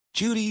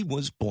Judy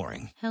was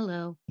boring.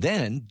 Hello.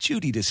 Then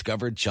Judy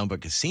discovered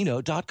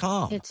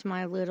ChumbaCasino.com. It's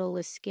my little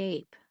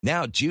escape.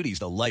 Now Judy's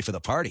the life of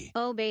the party.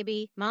 Oh,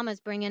 baby, mama's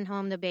bringing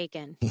home the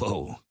bacon.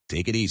 Whoa,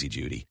 take it easy,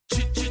 Judy.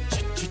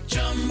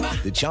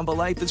 The Chumba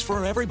life is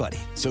for everybody.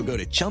 So go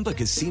to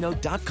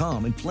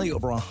ChumbaCasino.com and play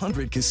over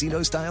 100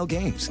 casino-style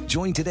games.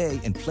 Join today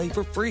and play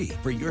for free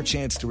for your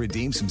chance to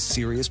redeem some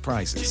serious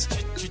prizes.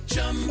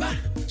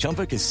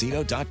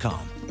 ChumbaCasino.com.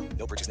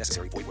 No purchase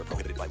necessary. Void where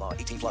prohibited by law.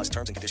 18 plus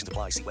terms and conditions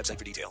apply. See website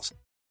for details.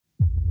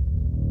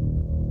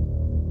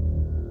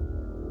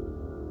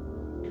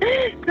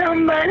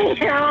 Somebody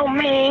help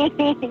me.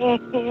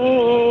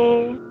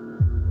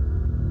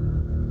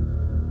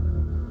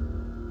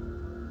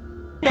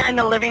 They're in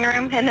the living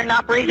room and they're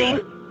not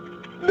breathing.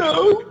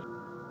 No.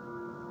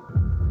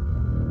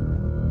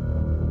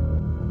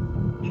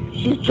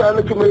 She's trying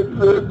to commit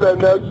suicide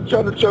now. She's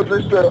trying to choke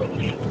herself.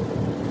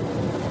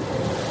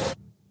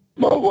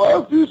 My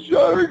wife just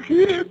shot her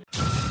kid.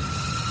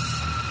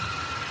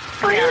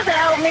 Please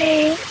help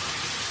me.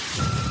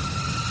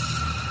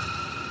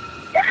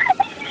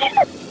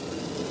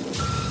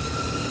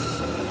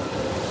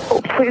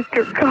 Oh, please,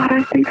 dear God,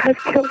 I think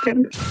I've killed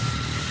him.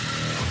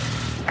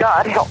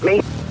 God, help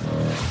me.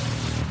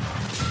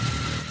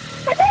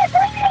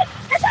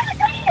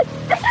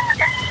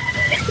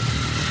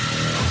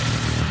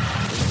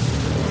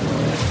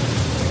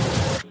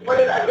 What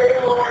did I do,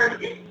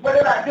 Lord? What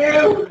did I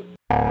do?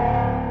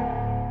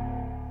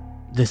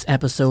 This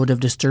episode of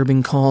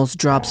Disturbing Calls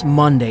drops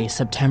Monday,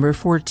 September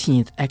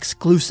 14th,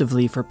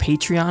 exclusively for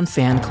Patreon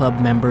fan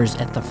club members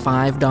at the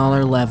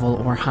 $5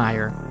 level or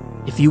higher.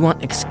 If you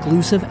want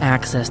exclusive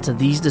access to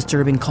these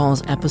Disturbing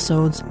Calls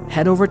episodes,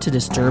 head over to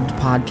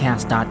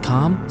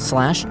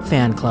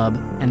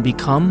disturbedpodcast.com/fanclub and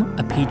become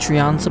a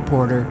Patreon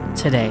supporter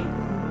today.